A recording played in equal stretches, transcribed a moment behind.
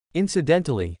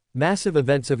Incidentally, massive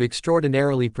events of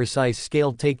extraordinarily precise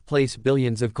scale take place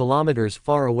billions of kilometers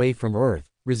far away from Earth,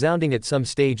 resounding at some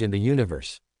stage in the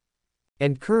universe.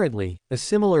 And currently, a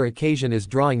similar occasion is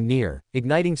drawing near,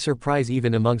 igniting surprise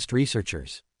even amongst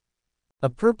researchers. A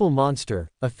purple monster,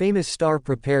 a famous star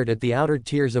prepared at the outer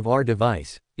tiers of our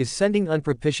device, is sending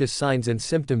unpropitious signs and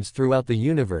symptoms throughout the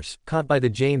universe, caught by the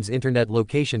James Internet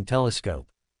Location Telescope.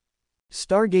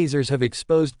 Stargazers have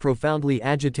exposed profoundly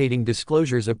agitating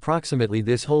disclosures approximately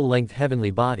this whole-length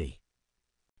heavenly body.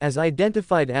 As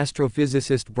identified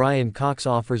astrophysicist Brian Cox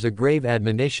offers a grave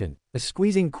admonition, a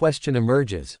squeezing question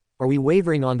emerges: are we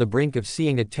wavering on the brink of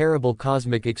seeing a terrible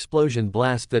cosmic explosion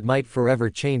blast that might forever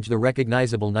change the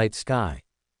recognizable night sky?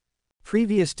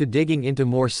 Previous to digging into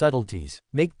more subtleties,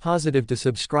 make positive to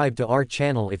subscribe to our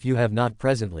channel if you have not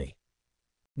presently.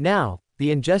 Now,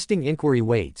 the ingesting inquiry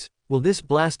waits: will this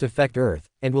blast affect Earth,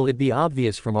 and will it be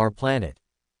obvious from our planet?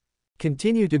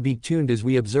 Continue to be tuned as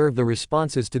we observe the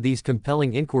responses to these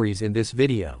compelling inquiries in this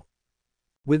video.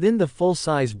 Within the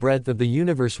full-size breadth of the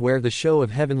universe where the show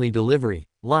of heavenly delivery,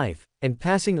 life, and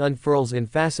passing unfurls in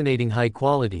fascinating high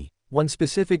quality, one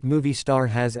specific movie star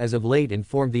has as of late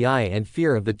informed the eye and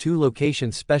fear of the two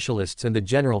location specialists and the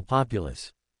general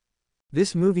populace.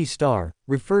 This movie star,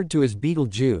 referred to as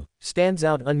Betelgeuse, stands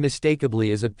out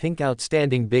unmistakably as a pink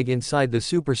outstanding big inside the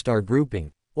superstar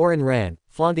grouping, or Ran,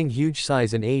 flaunting huge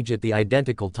size and age at the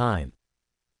identical time.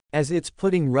 As its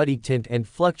pudding ruddy tint and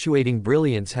fluctuating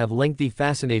brilliance have lengthy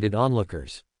fascinated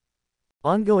onlookers.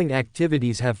 Ongoing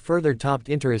activities have further topped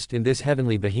interest in this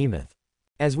heavenly behemoth.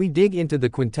 As we dig into the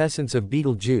quintessence of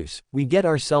Betelgeuse, we get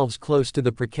ourselves close to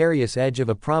the precarious edge of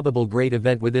a probable great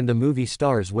event within the movie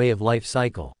star's way of life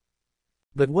cycle.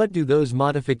 But what do those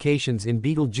modifications in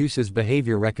Betelgeuse's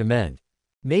behavior recommend?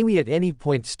 May we at any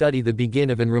point study the begin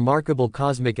of an remarkable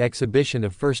cosmic exhibition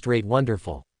of first-rate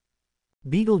wonderful?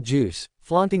 Betelgeuse,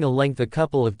 flaunting a length a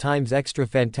couple of times extra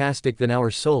fantastic than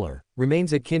our solar,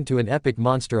 remains akin to an epic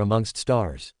monster amongst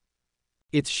stars.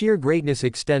 Its sheer greatness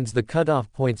extends the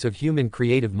cutoff points of human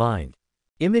creative mind.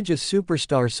 Image a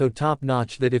superstar so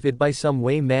top-notch that if it by some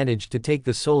way managed to take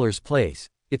the solar's place,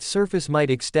 its surface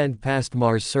might extend past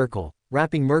Mars' circle,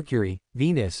 wrapping Mercury,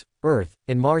 Venus, Earth,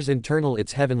 and Mars internal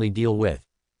its heavenly deal with.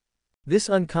 This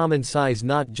uncommon size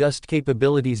not just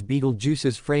capabilities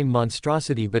Betelgeuse's frame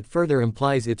monstrosity but further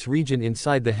implies its region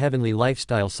inside the heavenly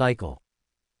lifestyle cycle.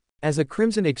 As a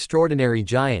crimson extraordinary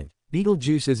giant,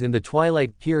 Betelgeuse is in the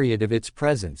twilight period of its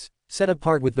presence, set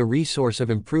apart with the resource of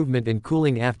improvement and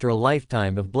cooling after a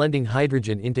lifetime of blending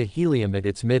hydrogen into helium at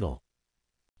its middle.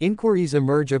 Inquiries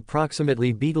emerge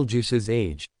approximately Betelgeuse's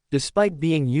age, despite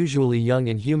being usually young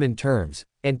in human terms,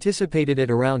 anticipated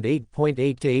at around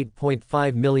 8.8 to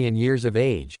 8.5 million years of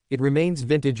age, it remains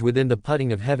vintage within the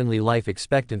putting of heavenly life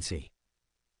expectancy.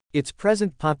 Its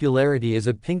present popularity as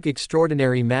a pink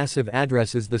extraordinary massive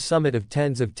addresses the summit of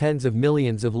tens of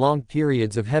millions of long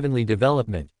periods of heavenly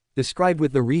development, described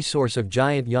with the resource of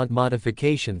giant yaunt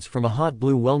modifications from a hot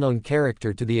blue well-known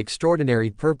character to the extraordinary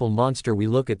purple monster we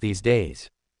look at these days.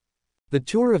 The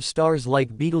tour of stars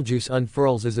like Betelgeuse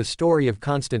unfurls as a story of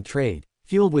constant trade,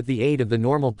 fueled with the aid of the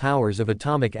normal powers of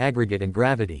atomic aggregate and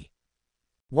gravity.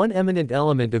 One eminent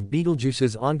element of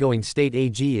Betelgeuse's ongoing state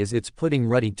AG is its pudding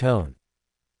ruddy tone.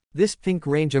 This pink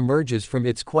range emerges from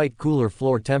its quite cooler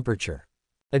floor temperature.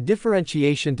 A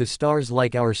differentiation to stars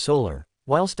like our solar,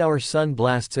 whilst our sun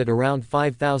blasts at around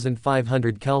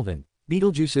 5,500 Kelvin,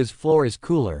 Betelgeuse's floor is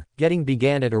cooler,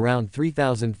 began at around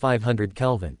 3,500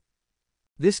 Kelvin.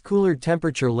 This cooler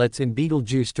temperature lets in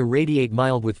Betelgeuse to radiate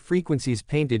mild with frequencies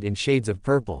painted in shades of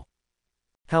purple.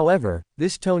 However,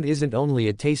 this tone isn't only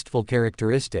a tasteful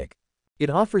characteristic.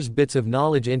 It offers bits of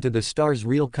knowledge into the star's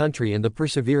real country and the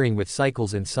persevering with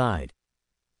cycles inside.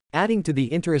 Adding to the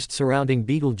interest surrounding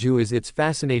Betelgeuse is its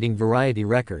fascinating variety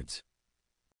records.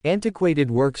 Antiquated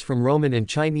works from Roman and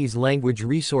Chinese language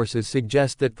resources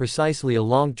suggest that precisely a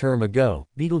long term ago,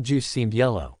 Betelgeuse seemed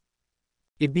yellow.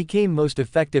 It became most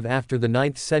effective after the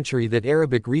 9th century that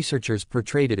Arabic researchers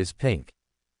portrayed it as pink.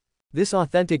 This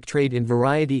authentic trait in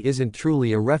variety isn't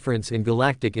truly a reference in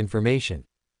galactic information.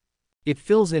 It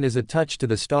fills in as a touch to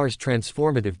the star's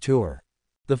transformative tour.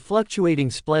 The fluctuating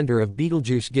splendor of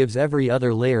Betelgeuse gives every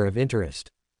other layer of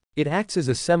interest. It acts as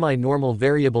a semi-normal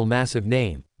variable massive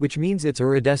name, which means its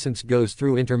iridescence goes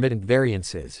through intermittent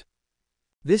variances.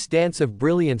 This dance of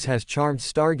brilliance has charmed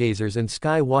stargazers and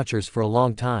sky watchers for a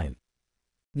long time.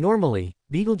 Normally,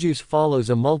 Betelgeuse follows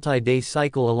a multi-day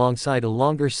cycle alongside a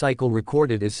longer cycle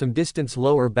recorded as some distance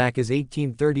lower back as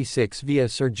 1836 via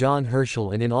Sir John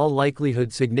Herschel and in all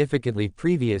likelihood significantly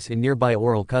previous in nearby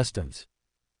oral customs.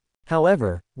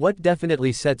 However, what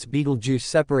definitely sets Betelgeuse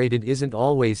separated isn't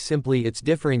always simply its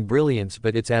differing brilliance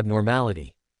but its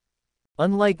abnormality.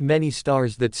 Unlike many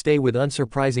stars that stay with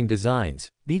unsurprising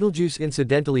designs, Betelgeuse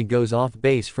incidentally goes off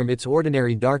base from its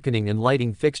ordinary darkening and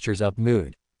lighting fixtures up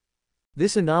mood.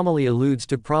 This anomaly alludes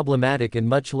to problematic and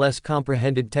much less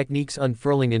comprehended techniques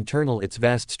unfurling internal its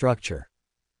vast structure.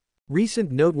 Recent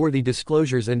noteworthy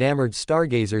disclosures enamored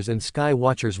stargazers and sky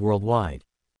watchers worldwide.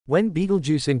 When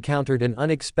Betelgeuse encountered an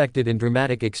unexpected and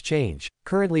dramatic exchange,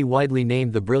 currently widely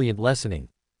named the Brilliant Lessening.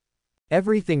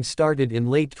 Everything started in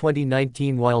late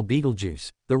 2019 while Betelgeuse,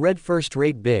 the red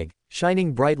first-rate big,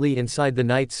 shining brightly inside the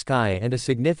night sky and a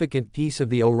significant piece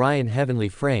of the Orion heavenly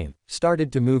frame,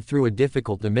 started to move through a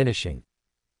difficult diminishing.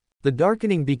 The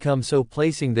darkening became so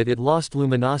placing that it lost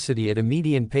luminosity at a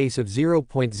median pace of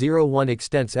 0.01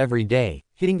 extents every day,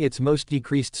 hitting its most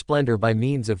decreased splendor by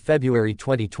means of February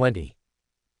 2020.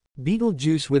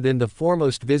 Betelgeuse within the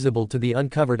foremost visible to the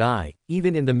uncovered eye,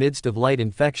 even in the midst of light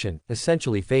infection,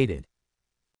 essentially faded.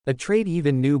 A trait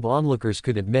even noob onlookers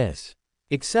couldn't miss.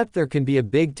 Except there can be a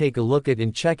big take a look at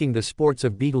in checking the sports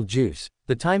of Betelgeuse,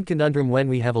 the time conundrum when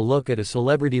we have a look at a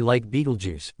celebrity like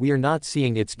Betelgeuse, we are not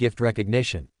seeing its gift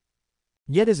recognition.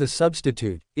 Yet as a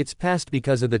substitute, it's passed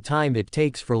because of the time it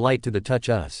takes for light to touch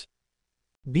us.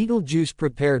 Betelgeuse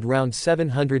prepared round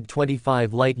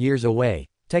 725 light-years away,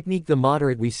 technique the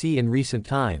moderate we see in recent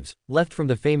times, left from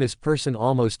the famous person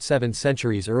almost 7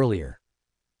 centuries earlier.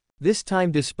 This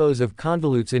time dispose of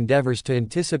convolutes endeavors to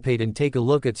anticipate and take a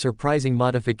look at surprising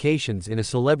modifications in a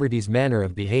celebrity's manner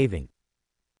of behaving.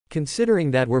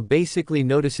 Considering that we're basically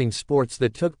noticing sports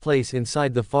that took place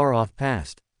inside the far-off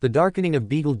past, the darkening of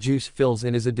Betelgeuse fills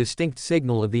in as a distinct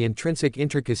signal of the intrinsic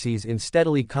intricacies in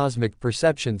steadily cosmic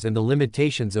perceptions and the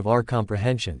limitations of our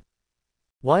comprehension.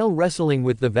 While wrestling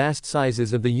with the vast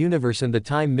sizes of the universe and the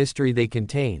time mystery they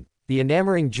contain, the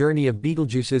enamoring journey of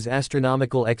Betelgeuse's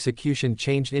astronomical execution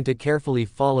changed into carefully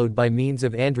followed by means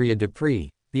of Andrea Dupree,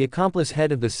 the accomplice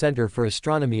head of the Center for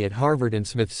Astronomy at Harvard and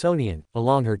Smithsonian,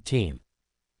 along her team.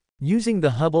 Using the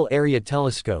Hubble Area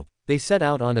Telescope, they set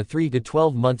out on a 3 to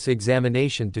 12 months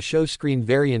examination to show screen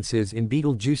variances in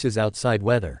Betelgeuse's outside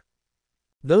weather.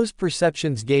 Those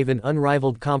perceptions gave an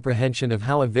unrivaled comprehension of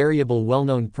how a variable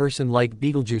well-known person like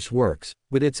Betelgeuse works,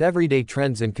 with its everyday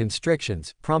trends and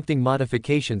constrictions, prompting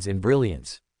modifications in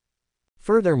brilliance.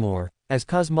 Furthermore, as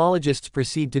cosmologists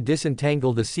proceed to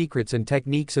disentangle the secrets and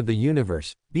techniques of the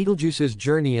universe, Betelgeuse's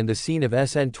journey and the scene of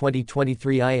SN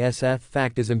 2023 ISF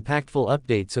fact as impactful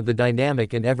updates of the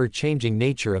dynamic and ever-changing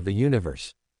nature of the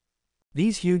universe.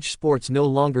 These huge sports no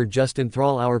longer just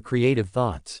enthrall our creative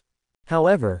thoughts.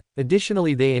 However,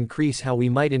 additionally they increase how we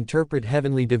might interpret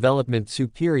heavenly development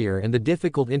superior and the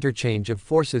difficult interchange of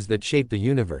forces that shape the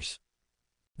universe.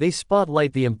 They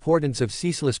spotlight the importance of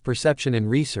ceaseless perception and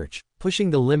research, pushing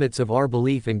the limits of our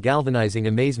belief and galvanizing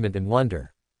amazement and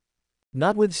wonder.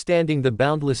 Notwithstanding the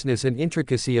boundlessness and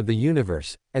intricacy of the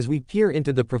universe, as we peer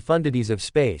into the profundities of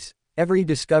space, every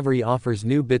discovery offers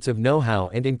new bits of know-how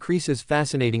and increases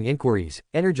fascinating inquiries,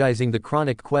 energizing the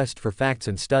chronic quest for facts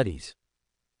and studies.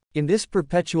 In this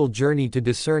perpetual journey to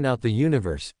discern out the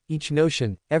universe, each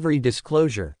notion, every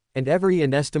disclosure, and every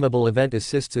inestimable event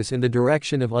assists us in the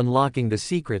direction of unlocking the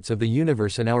secrets of the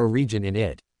universe and our region in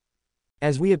it.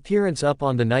 As we appearance up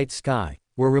on the night sky,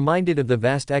 we're reminded of the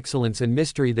vast excellence and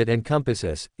mystery that encompass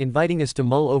us, inviting us to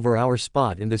mull over our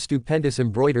spot in the stupendous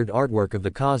embroidered artwork of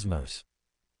the cosmos.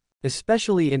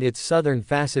 Especially in its southern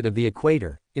facet of the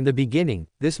equator, in the beginning,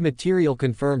 this material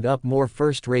confirmed up more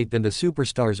first-rate than the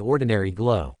superstar's ordinary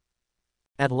glow.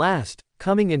 At last,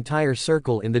 coming entire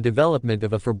circle in the development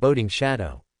of a foreboding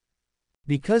shadow.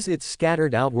 Because it's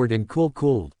scattered outward and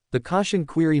cooled, the caution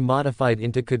query modified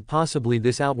into could possibly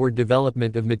this outward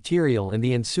development of material and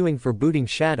the ensuing foreboding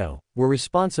shadow, were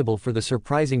responsible for the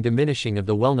surprising diminishing of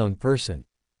the well-known person.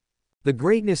 The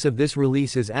greatness of this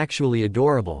release is actually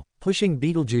adorable, pushing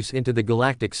Betelgeuse into the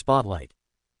galactic spotlight.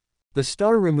 The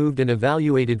star removed and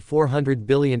evaluated 400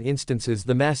 billion instances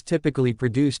the mass typically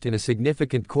produced in a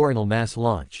significant coronal mass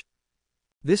launch.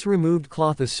 This removed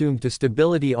cloth assumed to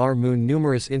stability our Moon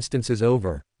numerous instances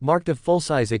over, marked a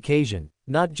full-size occasion,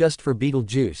 not just for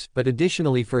Betelgeuse but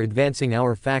additionally for advancing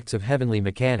our facts of heavenly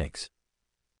mechanics.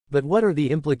 But what are the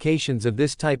implications of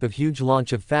this type of huge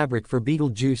launch of fabric for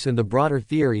Betelgeuse and the broader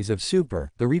theories of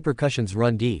super? The repercussions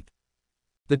run deep.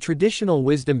 The traditional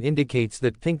wisdom indicates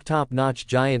that pink top-notch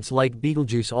giants like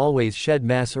Betelgeuse always shed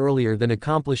mass earlier than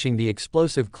accomplishing the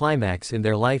explosive climax in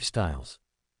their lifestyles.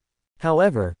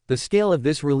 However, the scale of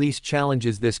this release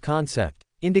challenges this concept,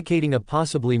 indicating a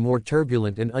possibly more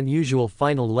turbulent and unusual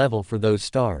final level for those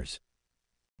stars.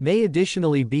 May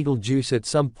additionally Betelgeuse at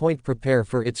some point prepare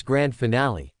for its grand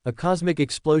finale, a cosmic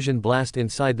explosion blast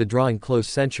inside the drawing close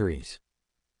centuries.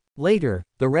 Later,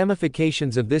 the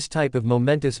ramifications of this type of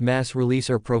momentous mass release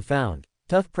are profound,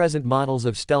 tough present models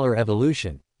of stellar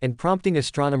evolution, and prompting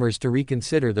astronomers to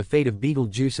reconsider the fate of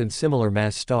Betelgeuse and similar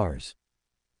mass stars.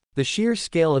 The sheer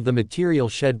scale of the material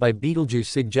shed by Betelgeuse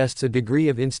suggests a degree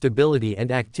of instability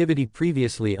and activity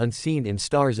previously unseen in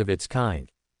stars of its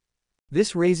kind.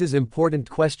 This raises important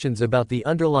questions about the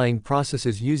underlying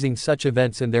processes using such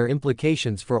events and their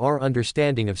implications for our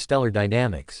understanding of stellar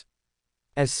dynamics.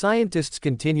 As scientists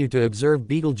continue to observe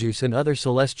Betelgeuse and other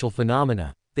celestial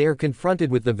phenomena, they are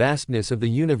confronted with the vastness of the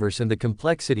universe and the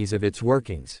complexities of its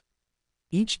workings.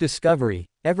 Each discovery,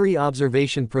 every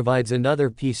observation provides another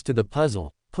piece to the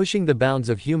puzzle, pushing the bounds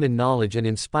of human knowledge and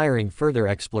inspiring further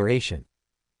exploration.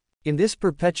 In this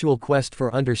perpetual quest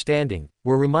for understanding,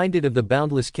 we're reminded of the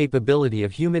boundless capability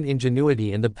of human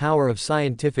ingenuity and the power of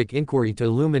scientific inquiry to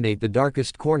illuminate the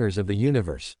darkest corners of the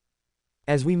universe.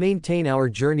 As we maintain our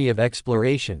journey of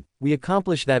exploration, we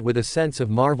accomplish that with a sense of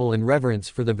marvel and reverence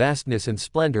for the vastness and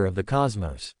splendor of the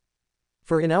cosmos.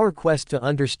 For in our quest to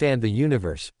understand the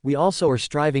universe, we also are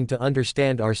striving to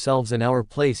understand ourselves and our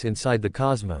place inside the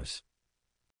cosmos.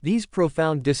 These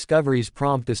profound discoveries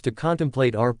prompt us to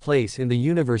contemplate our place in the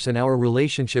universe and our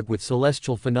relationship with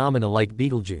celestial phenomena like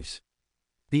Betelgeuse.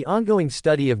 The ongoing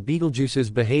study of Betelgeuse's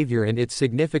behavior and its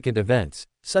significant events,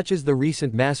 such as the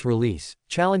recent mass release,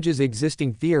 challenges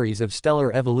existing theories of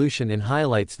stellar evolution and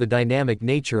highlights the dynamic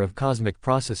nature of cosmic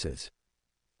processes.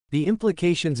 The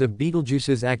implications of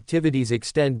Betelgeuse's activities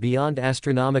extend beyond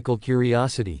astronomical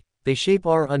curiosity. They shape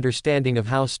our understanding of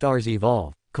how stars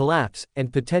evolve, collapse,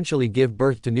 and potentially give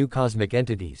birth to new cosmic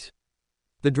entities.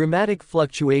 The dramatic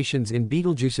fluctuations in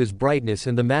Betelgeuse's brightness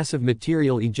and the massive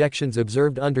material ejections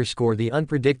observed underscore the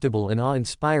unpredictable and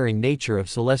awe-inspiring nature of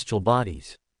celestial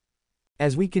bodies.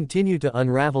 As we continue to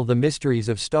unravel the mysteries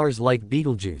of stars like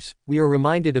Betelgeuse, we are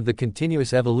reminded of the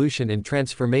continuous evolution and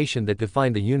transformation that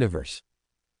define the universe.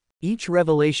 Each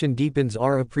revelation deepens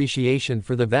our appreciation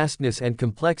for the vastness and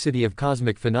complexity of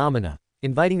cosmic phenomena,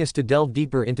 inviting us to delve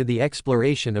deeper into the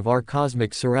exploration of our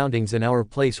cosmic surroundings and our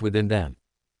place within them.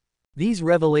 These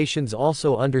revelations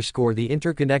also underscore the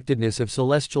interconnectedness of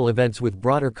celestial events with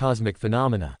broader cosmic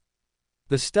phenomena.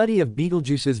 The study of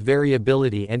Betelgeuse's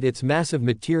variability and its massive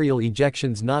material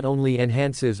ejections not only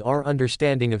enhances our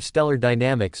understanding of stellar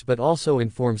dynamics but also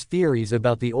informs theories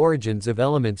about the origins of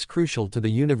elements crucial to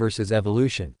the universe's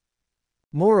evolution.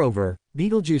 Moreover,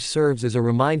 Betelgeuse serves as a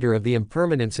reminder of the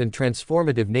impermanence and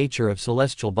transformative nature of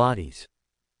celestial bodies.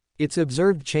 Its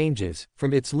observed changes,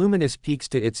 from its luminous peaks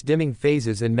to its dimming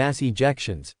phases and mass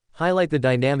ejections, highlight the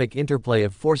dynamic interplay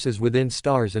of forces within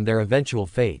stars and their eventual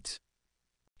fates.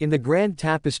 In the grand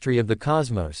tapestry of the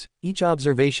cosmos, each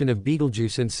observation of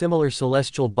Betelgeuse and similar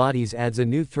celestial bodies adds a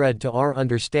new thread to our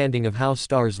understanding of how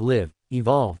stars live,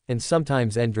 evolve, and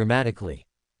sometimes end dramatically.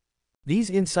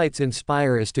 These insights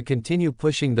inspire us to continue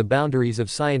pushing the boundaries of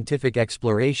scientific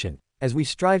exploration, as we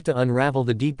strive to unravel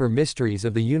the deeper mysteries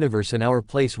of the universe and our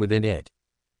place within it.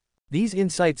 These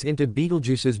insights into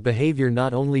Betelgeuse's behavior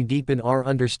not only deepen our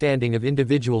understanding of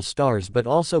individual stars but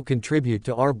also contribute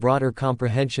to our broader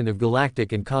comprehension of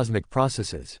galactic and cosmic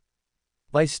processes.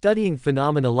 By studying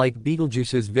phenomena like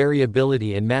Betelgeuse's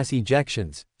variability and mass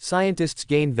ejections, scientists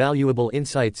gain valuable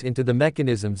insights into the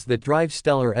mechanisms that drive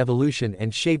stellar evolution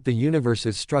and shape the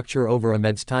universe's structure over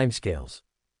immense timescales.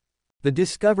 The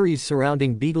discoveries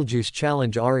surrounding Betelgeuse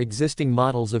challenge our existing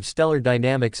models of stellar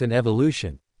dynamics and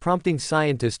evolution, prompting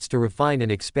scientists to refine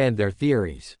and expand their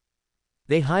theories.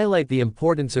 They highlight the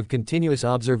importance of continuous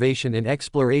observation and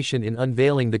exploration in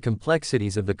unveiling the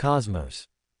complexities of the cosmos.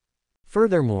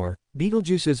 Furthermore,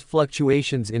 Betelgeuse's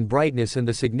fluctuations in brightness and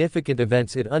the significant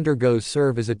events it undergoes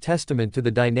serve as a testament to the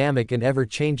dynamic and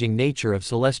ever-changing nature of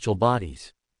celestial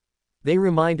bodies. They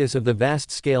remind us of the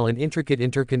vast scale and intricate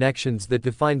interconnections that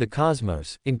define the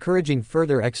cosmos, encouraging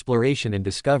further exploration and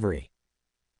discovery.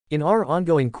 In our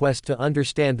ongoing quest to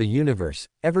understand the universe,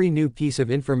 every new piece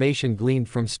of information gleaned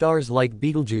from stars like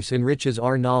Betelgeuse enriches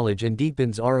our knowledge and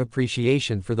deepens our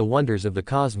appreciation for the wonders of the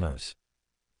cosmos.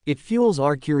 It fuels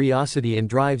our curiosity and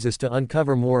drives us to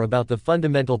uncover more about the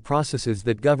fundamental processes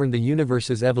that govern the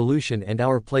universe's evolution and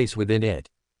our place within it.